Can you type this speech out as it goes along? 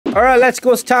Alright, let's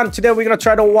go. It's time. Today we're gonna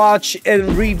try to watch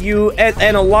and review and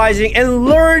analyzing and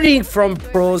learning from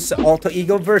pros Alter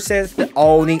Ego versus the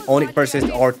ONIC versus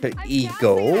Alter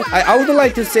Ego. I would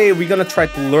like to say we're gonna try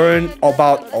to learn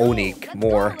about ONIC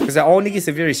more because the ONIC is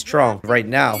very strong right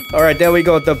now. Alright, there we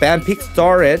go. The band pick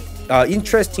started.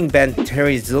 Interesting band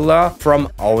Terizilla from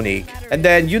ONIC. And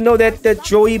then you know that the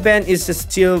Joey band is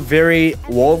still very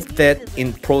worth that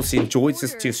in pro scene. Joey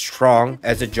is still strong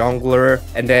as a jungler.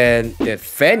 And then the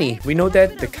Fanny, we know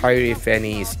that the Kairi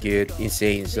Fanny is good,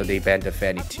 insane, so they banned the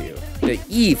Fanny too. The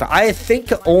Eve, I think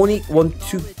ONIC want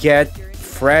to get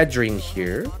Fredrin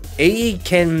here. AE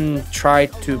can try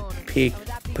to pick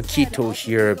Paquito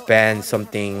here, ban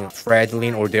something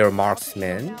Fredlin or their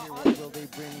marksman.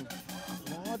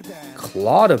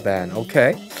 Claude ban,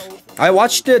 okay. I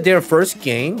watched their first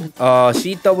game.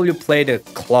 CW played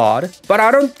Claude, but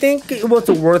I don't think it was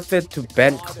worth it to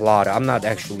ban Claude. I'm not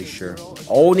actually sure.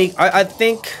 ONIC, I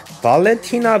think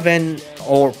Valentina ban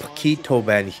or Paquito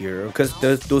ban here because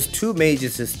those two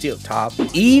mages is still top.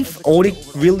 If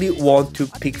ONIC really want to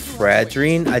pick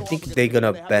Fredrin, I think they're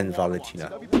gonna ban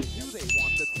Valentina.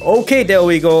 Okay, there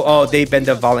we go. Oh, they banned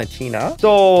the Valentina.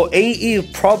 So AE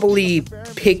probably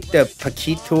picked the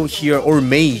Paquito here or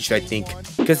Mage, I think.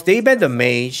 Because they banned the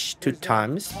Mage 2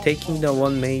 times. Taking the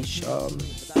 1 Mage.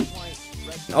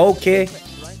 Okay.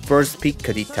 First pick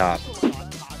Kadita.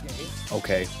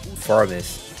 Okay.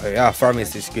 Farmis. Oh, yeah,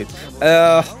 Farmis is good.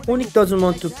 ONIC doesn't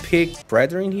want to pick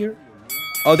Brethren here.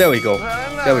 Oh, there we go.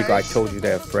 There we go. I told you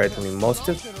that Brethren most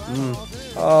of.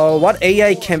 What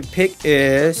AI can pick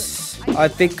is, I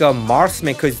think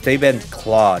Marksman because they banned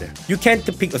Claude. You can't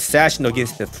pick Assassin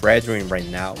against the Fredrin right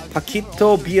now.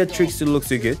 Paquito, Beatrix looks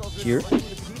good here.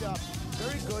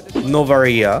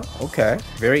 Novaria, okay.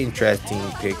 Very interesting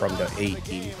pick from the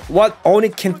AD. What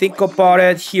ONIC can think about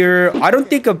it here, I don't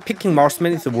think picking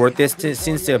Marksman is worth it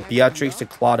since Beatrix and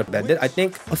Claude banned it. I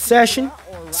think Assassin,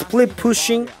 split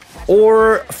pushing,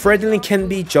 or Fredlin can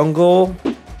be jungle.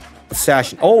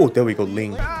 Assassin. Oh, there we go,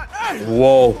 Ling.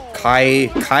 Whoa,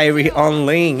 Kairi on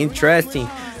Ling. Interesting.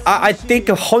 I think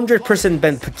 100%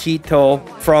 ban Paquito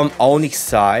from ONIC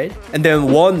side, and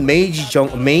then 1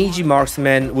 Mage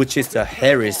marksman, which is the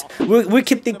Harris. We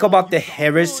keep thinking about the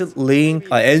Harris, Ling,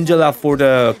 Angela for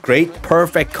the great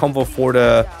perfect combo for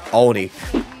the ONIC.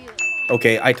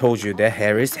 Okay, I told you that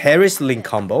Harris Ling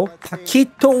combo.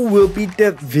 Paquito will be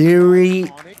the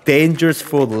very dangerous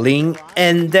for Ling,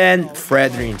 and then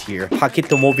Fredrin here.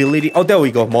 Paquito mobility. Oh, there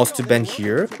we go. Must ban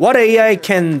here. What AI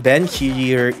can ban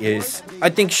here is, I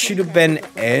think should have been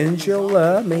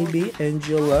Angela, maybe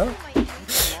Angela.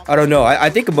 I don't know. I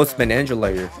think it must ban Angela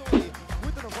here.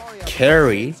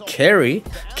 Kairi.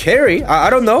 I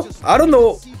don't know.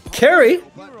 Kairi.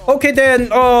 Okay, then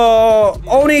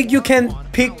ONIC, you can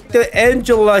pick the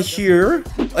Angela here.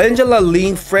 Angela,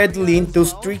 Ling, Fred, Ling,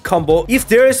 those 3 combo. If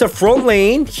there is a front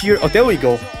lane here, oh, there we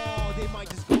go.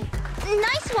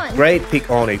 Nice one. Great pick,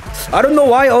 ONIC. I don't know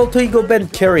why Alter Ego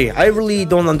banned Kairi. I really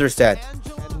don't understand.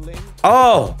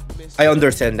 Oh, I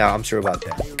understand now. I'm sure about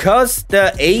that. Because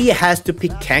the A has to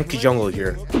pick tank jungle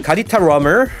here. Kadita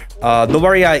Roamer.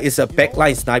 Novaria is a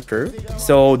backline sniper.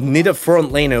 So need a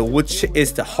front laner, which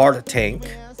is the hard tank.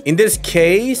 In this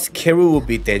case, Kairi will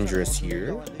be dangerous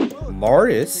here.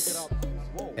 Morris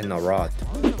and Narad.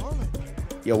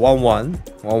 Yeah, 1-1.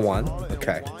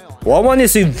 Okay. 1-1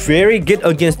 is very good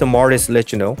against the Mortis,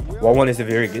 let you know. 1-1 is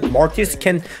very good. Mortis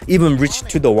can even reach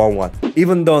to the 1-1,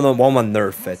 even though the 1-1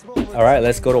 nerf it. Alright,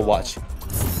 let's go to watch.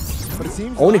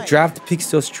 ONIC draft pick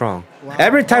so strong.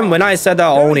 Every time when I said that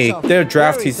ONIC, their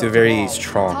draft is very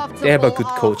strong. They have a good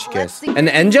coach, guess. And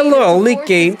Angela only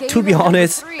game, to be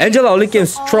honest, Angela only game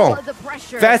strong.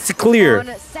 Fast, clear.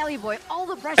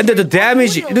 And the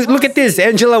damage, look at this,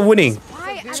 Angela winning.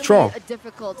 Strong.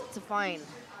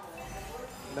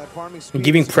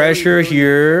 Giving pressure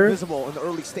here.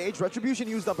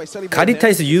 Kadita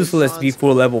is useless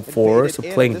before level 4, so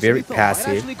playing very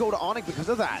passive.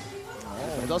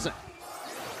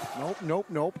 Nope.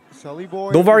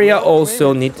 Novaria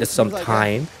also needs some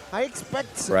time. I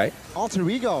expect right? Alter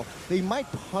Ego, they might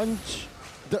punch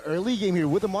the early game here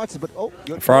with the marks, but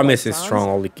Farmis is strong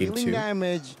early game too.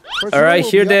 Alright,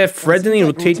 here the Fredlin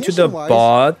rotate to the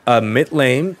bot, mid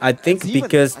lane. I think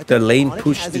because the lane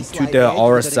pushed to the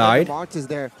our side.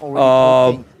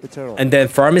 And then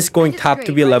Farmis going top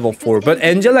to be level 4. But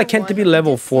Angela can't be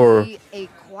level 4.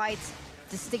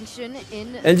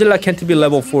 Angela can't be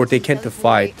level 4, they can't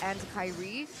fight.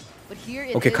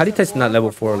 Okay, Kadita is not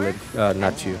level 4,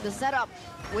 not 2.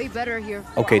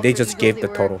 Okay, they just gave the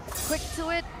total.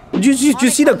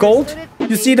 You see the gold?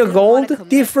 You see the gold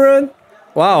different?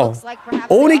 Wow.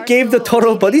 Only gave the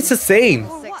total, but it's the same.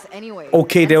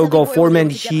 Okay, they'll go 4-man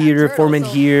here, 4-man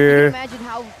here.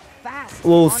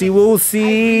 We'll see, we'll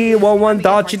see. 1-1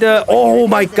 dodge the. Oh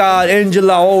my god,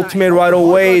 Angela ultimate right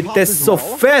away. That's so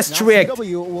fast trick.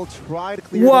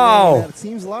 Wow. It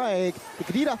seems like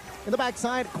Kadita in the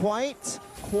backside quite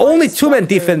only 2-man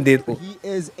defended.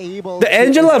 The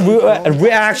Angela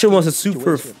reaction was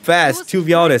super fast, to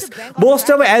be honest. Most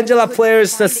of Angela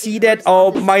players see that,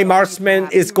 oh, my marksman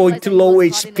is going to low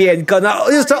HP and gonna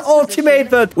use the ultimate,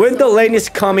 but when the lane is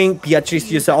coming,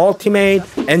 Beatrice used the ultimate.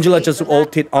 Angela just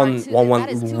ulted on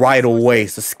 1-1 right away,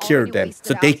 so scared them.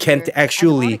 So they can't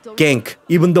actually gank.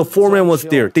 Even though 4-man was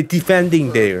there, they're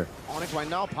defending there. ONIC right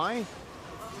now, Pi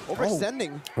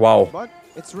overextending. Wow. But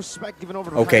it's respect given over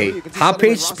to Okay, Kairi. half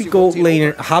HP gold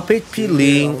laner, half HP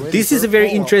Ling. This is very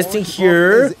interesting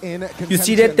here. You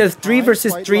see that the 3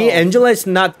 versus 3, Angela is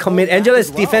not commit. Angela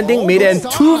is defending mid and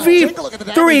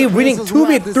 2v3, winning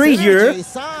 2v3 here.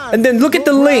 And then look at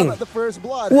the Ling.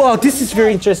 Wow, this is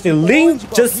very interesting. Ling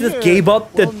just gave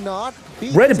up the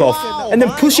red buff and then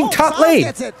pushing top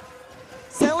lane.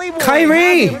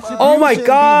 Kairi! Oh my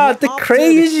god, the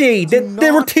crazy!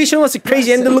 The rotation was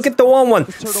crazy, and then look at the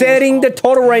 1-1 setting the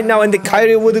total right now, and the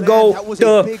Kairi would go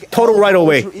the total right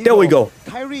away. There we go.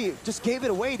 Kairi just gave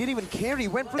it away, didn't even carry,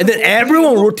 went for and then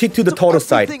everyone rotate to the total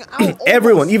side.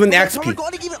 Everyone, even XP.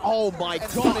 Oh my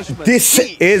gosh! This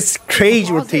is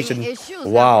crazy rotation.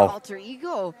 Wow.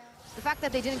 The fact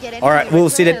that they didn't get all right, we'll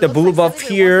see that the blue buff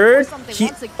here.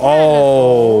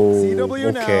 Oh,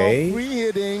 okay.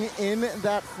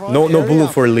 No blue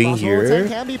for Ling here.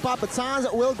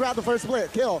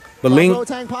 But Ling,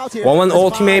 1-1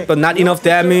 ultimate, but not enough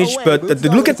damage. But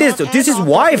look at this. This is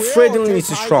why Fredlin is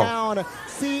strong.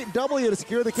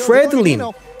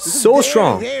 Fredlin, so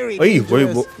strong.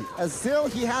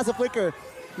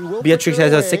 Beatrix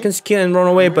has a second skill and run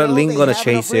away, but Ling gonna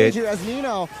chase it.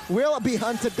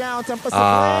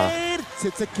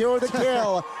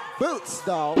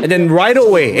 And then right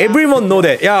away, everyone know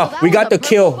that, yeah, we got the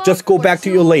kill, just go back to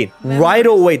your lane. Right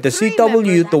away, the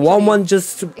CW, the 1-1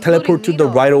 just teleport to the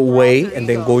right away and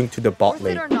then going to the bot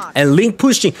lane. And Ling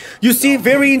pushing, you see,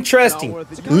 very interesting.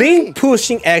 Ling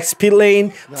pushing XP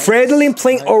lane, Fredlin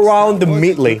playing around the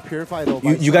mid lane.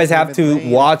 You guys have to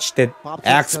watch that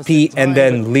XP and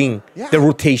then Ling, the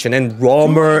rotation, and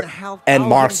roamer and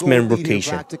marksman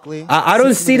rotation. I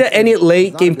don't see that any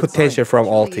late game potential from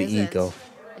Alter Ego.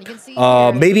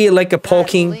 Maybe like a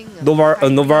poking,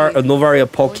 Novaria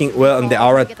poking, well, and the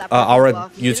Aura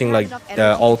using like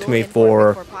the ultimate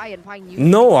for.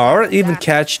 No, Aura even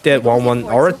catch that 1-1.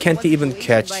 Aura can't even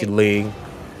catch Ling.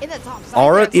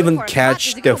 Aura even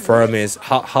catch the Furnace.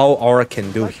 How Aura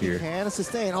can do here?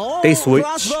 They switch.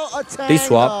 They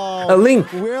swap.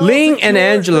 Ling and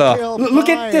Angela. Look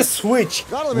at this switch.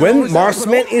 When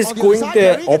marksman is going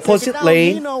the opposite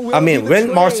lane,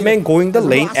 when marksman going the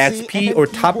lane, XP or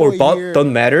top or bot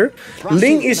don't matter.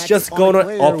 Ling is just going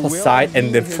to opposite,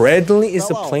 and then Fredlin is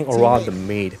playing around the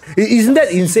mid. Isn't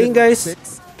that insane, guys?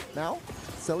 Now,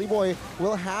 Silly Boy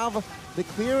will have the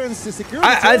clearance to secure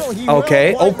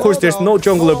okay, of course there's no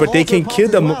jungler, but they can kill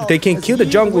them. They can kill the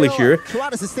jungler here. Try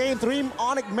to sustain 3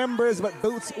 ONIC members, but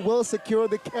Boots will secure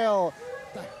the kill.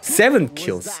 7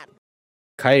 kills.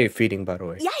 Kairi feeding, by the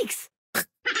way. Yikes!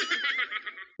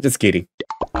 Just kidding.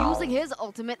 Using his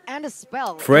ultimate and a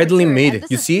spell. Fredlin mid.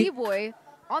 You see?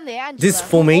 This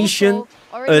formation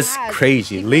is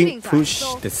crazy. Ling push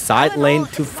the side lane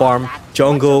to farm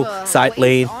jungle side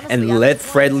lane and let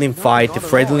Fredlin fight. The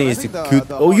Fredlin is good.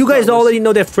 Oh, you guys already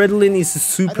know that Fredlin is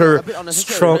super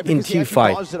strong in team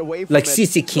fight, like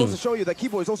CC King.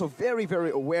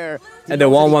 And the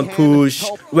 1-1 push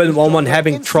when 1-1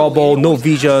 having trouble, no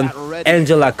vision.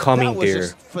 Angela coming there.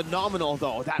 Phenomenal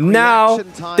though. Now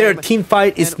their team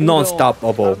fight is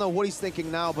non-stoppable. I don't know what he's thinking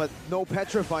now, but no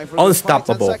petrify for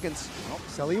unstoppable.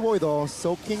 Boy though,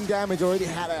 soaking damage, already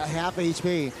had a half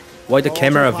HP. Why the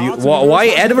camera view? Why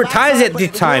advertise it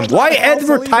this time? Why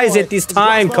advertise it this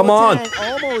time? Come on.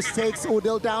 Almost takes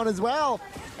Odil down as well.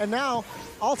 And now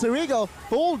Alter Ego,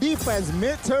 full defense,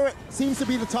 mid turret seems to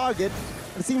be the target.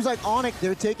 It seems like ONIC,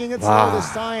 they're taking it slow this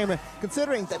time,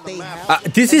 considering that they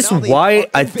have. This is why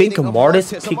I think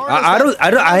Martis pick.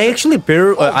 I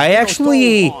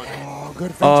actually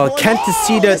can't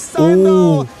see that.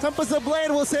 Oh,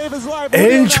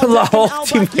 Angela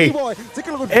ultimate.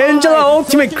 Angela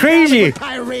ultimate crazy.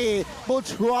 Will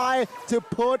try to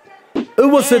put. It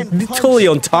was literally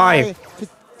on time.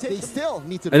 They still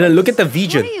need to. And then look at the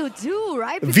vision.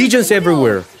 Visions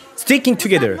everywhere. Sticking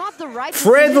together.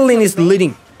 Fredlin is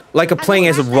leading, like a playing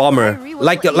as a roamer,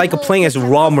 like a playing as a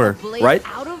roamer, right?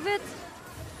 Out of it,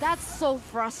 that's so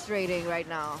frustrating right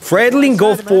now. Fredling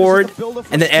go forward,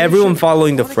 and then everyone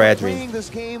following the Fredling.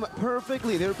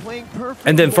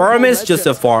 And then farm is just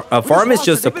a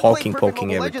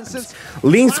poking every time.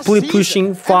 Ling split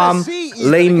pushing, farm,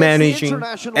 lane managing,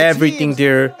 everything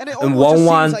there. And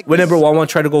 1-1, whenever 1-1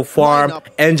 try to go farm,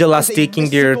 Angela staking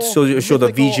there to show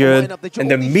the vision. And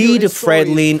then mid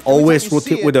Fredling always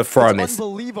rotate with the farmist.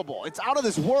 It's out of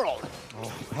this world.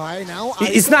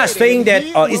 It's not saying that.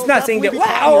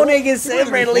 Wow, ONIC is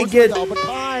really good.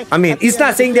 I mean, it's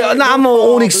not saying that. No, I'm an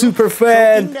ONIC super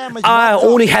fan.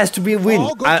 ONIC has to be a win.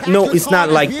 No, it's not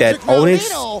like that. ONIC.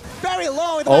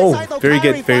 Oh, very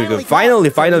good, very good. Finally,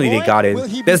 they got it.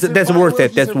 That's worth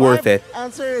it. That's worth it.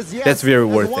 That's very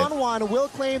worth it. But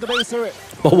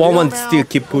 1-1 still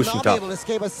keep pushing top.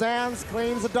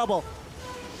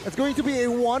 It's going to be a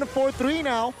 1-4-3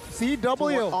 now.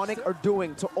 CW. What ONIC are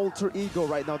doing to Alter Ego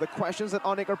right now. The questions that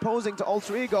ONIC are posing to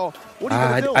Alter Ego. What are you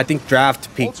gonna do? I think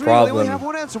draft pick problem. Only have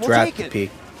one answer. We'll draft take it.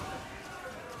 pick.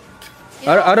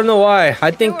 I don't know why. I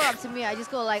think. Up to me, I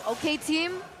just go like, okay,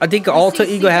 team. I think Alter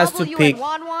Ego has to pick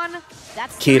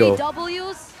That's Keto. 3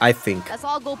 W's. I think. Let's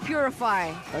all go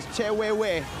purify. That's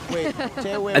Wait.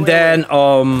 And then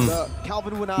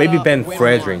maybe Ben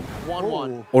Fredring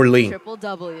 1-1 or Ling. Triple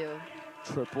W.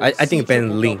 I think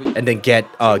Ben Ling and then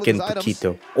get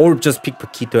Paquito, or just pick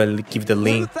Paquito and give the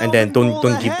Ling and then don't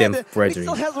give them Frederick,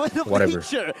 whatever.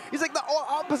 He's like the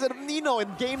opposite of Nino in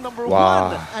game number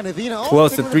 1.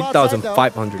 Close to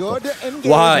 3,500.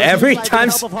 Wow, every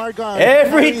time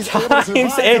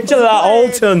Angela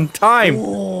Alton time.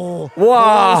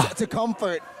 Wow.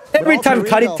 Every time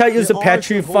Karita uses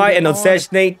Petrify and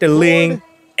assassinate the Ling,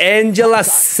 Angela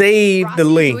saved the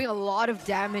Ling. Doing a lot of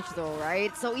damage though,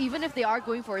 right? So even if they are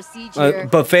going for a siege here,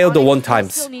 but failed the 1 time.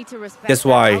 That's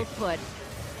why.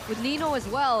 With Nino as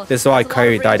well. That's why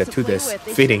Kairi died to this.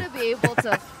 Fitting.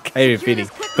 Kairi fitting.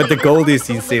 But the gold is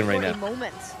insane right now.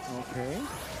 Okay.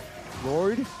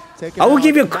 Lord. I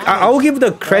will give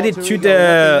the credit to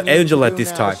the Angela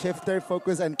this time.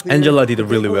 Angela did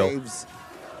really well.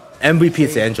 MVP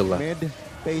is Angela. Mid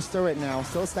base turret now,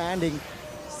 still standing.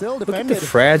 Look at the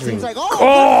Fredring.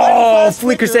 Oh,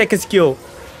 flicker second skill.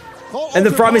 And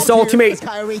the promise ultimate.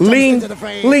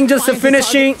 Ling just a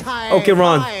finishing. Okay,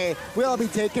 run. Will be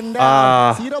taken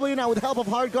down. CW now with the help of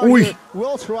Hardguard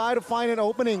will try to find an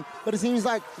opening, but it seems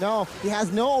like no, he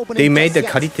has no opening. They made the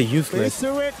Karita useless.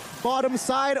 Bottom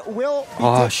side will be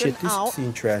oh shit, this is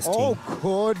interesting. Oh,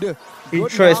 good.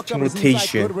 Interesting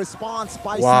rotation. Good response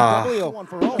by wow.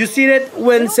 CW. You see that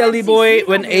when Sally Boy,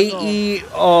 when AE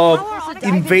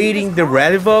invading the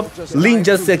red up, Ling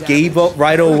just gave up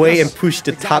right away and pushed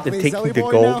the top and taking the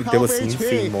gold. That was an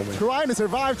insane moment. Trying to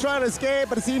survive, trying to escape,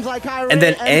 but it seems like Kairi and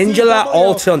then Angela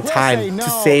ulted on time to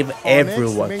save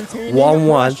everyone.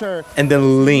 1-1 and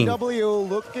then Ling. CW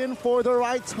looking for the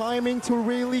right timing to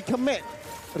really commit.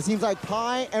 But it seems like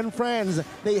Pi and friends,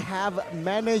 they have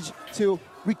managed to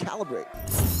recalibrate.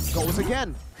 Goes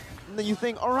again. And then you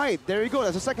think, all right, there you go.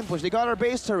 That's a second push. They got our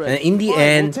base turret. And in the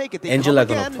end, Angela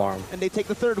gonna farm. And they take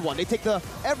the third one. They take the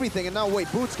everything. And now wait,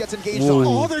 Boots gets engaged. On.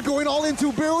 Oh, they're going all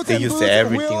into Boots. They used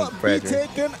everything on Frederick.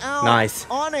 Nice.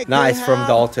 Nice from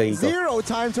the Alter Ego. 0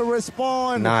 time to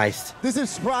respond. Nice. This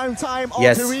is prime time.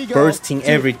 Yes, bursting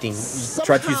everything.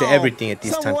 Try to use everything at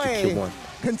this time to kill one.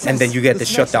 And then you get the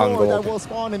shutdown goal. That will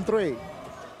spawn in 3.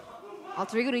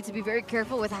 Alter Ego needs to be very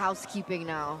careful with housekeeping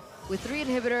now. With 3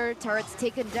 inhibitor turrets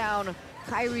taken down,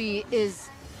 Kairi is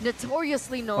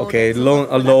notoriously known. Okay,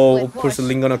 low push the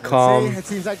Ling gonna come. It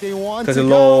seems like they want to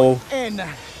go in.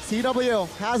 CW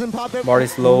hasn't popped it. Mart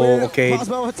is low. Okay.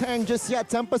 Just yet.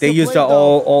 They use the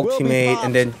ultimate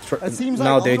and then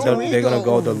now they're gonna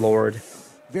go the Lord.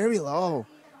 Very low,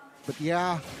 but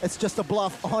yeah, it's just a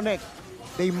bluff on it.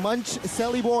 They munch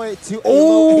Sally Boy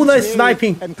to nice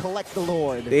sniping and collect the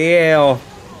Lord. Yeah,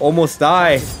 almost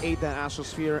die. Ate that Astral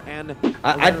Sphere and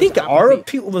I think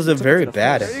RP was a very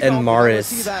bad and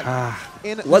Maris.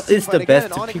 What is the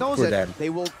best to pick for them? They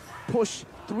will push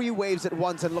 3 waves at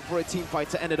once and look for a team fight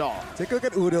to end it all. Take a look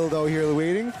at Udil though here,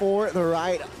 waiting for the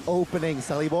right opening.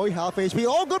 Sally Boy, half HP.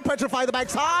 Oh, good petrify the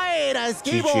backside.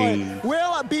 Ski Boy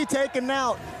will be taken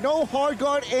out. No hard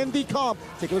guard in the comp.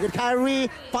 Take a look at Kairi.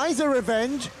 Finds a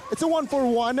revenge. It's a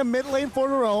 1-for-1, a mid lane for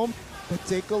the roam. But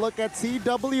take a look at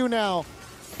CW now.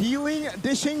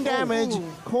 Dishing damage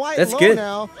quite That's low good.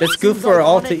 now. That's good for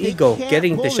Alter Ego,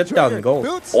 getting the shutdown goal.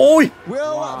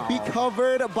 Will be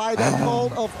covered by the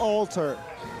cult of Alter.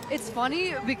 It's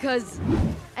funny because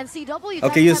NCW.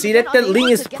 Okay, you see that the Ling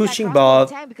is pushing bot,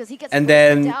 and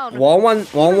then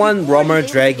 1-1 roamer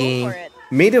dragging,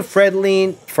 Made a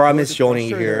Fredlin from his joining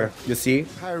here. You see?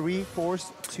 Kairi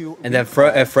forced to And then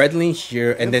Fredlin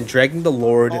here, and then dragging the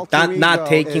Lord, not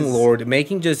taking Lord,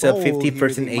 making just a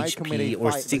 50% HP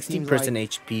or 60%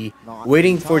 HP,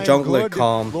 waiting for jungler to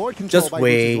come. Just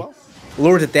wait.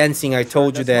 Lord of Dancing, I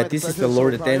told you that this is the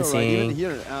Lord of Dancing. And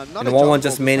the 1-1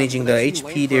 just managing the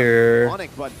HP there.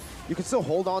 But you can still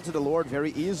hold on to the Lord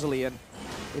very easily, and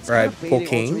it's Right, kind of baiting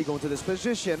poking. Alter Ego into this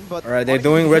position, but Alright, they're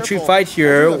doing retreat fight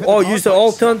here. Oh, use the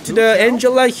ult on to the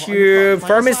Angela here.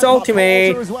 Farm his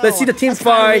ultimate. Let's see the team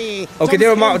fight. Okay,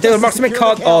 they're marksman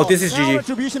cut. Oh, this is GG.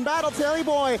 Retribution battle. Telly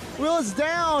Boy will is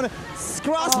down.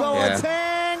 Crossbow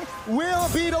Tang will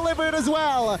be delivered as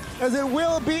well, as it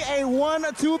will be a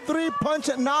 1-2-3 punch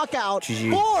knockout.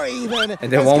 GG. 4 even.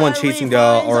 And then 1-1 chasing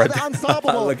the aura.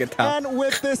 Look at that. And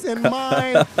with this in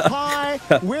mind, High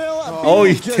will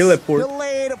be just teleport.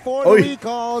 delayed for the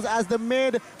recalls, as the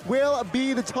mid will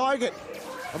be the target.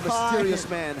 a mysterious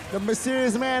man. The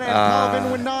mysterious man, and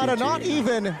Calvin Winata, not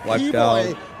even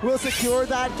E-Boy, will secure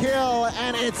that kill,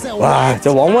 and it's a wow, the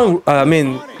 1-1, I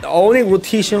mean, the only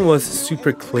rotation was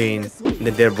super clean.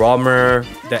 The roamer,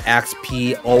 the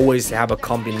XP always have a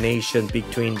combination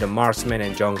between the marksman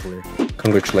and jungler.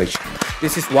 Congratulations.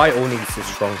 This is why ONIC is so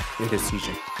strong in this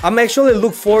season. I'm actually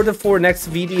look forward for next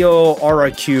video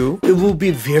RRQ. It will be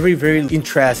very, very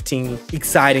interesting,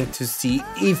 exciting to see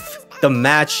if the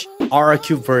match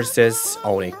RRQ versus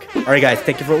ONIC. Alright guys,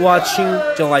 thank you for watching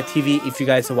General TV. If you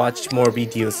guys watch more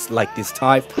videos like this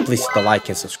type, please hit the like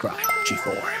and subscribe.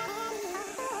 G4.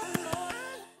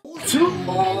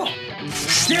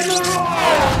 General!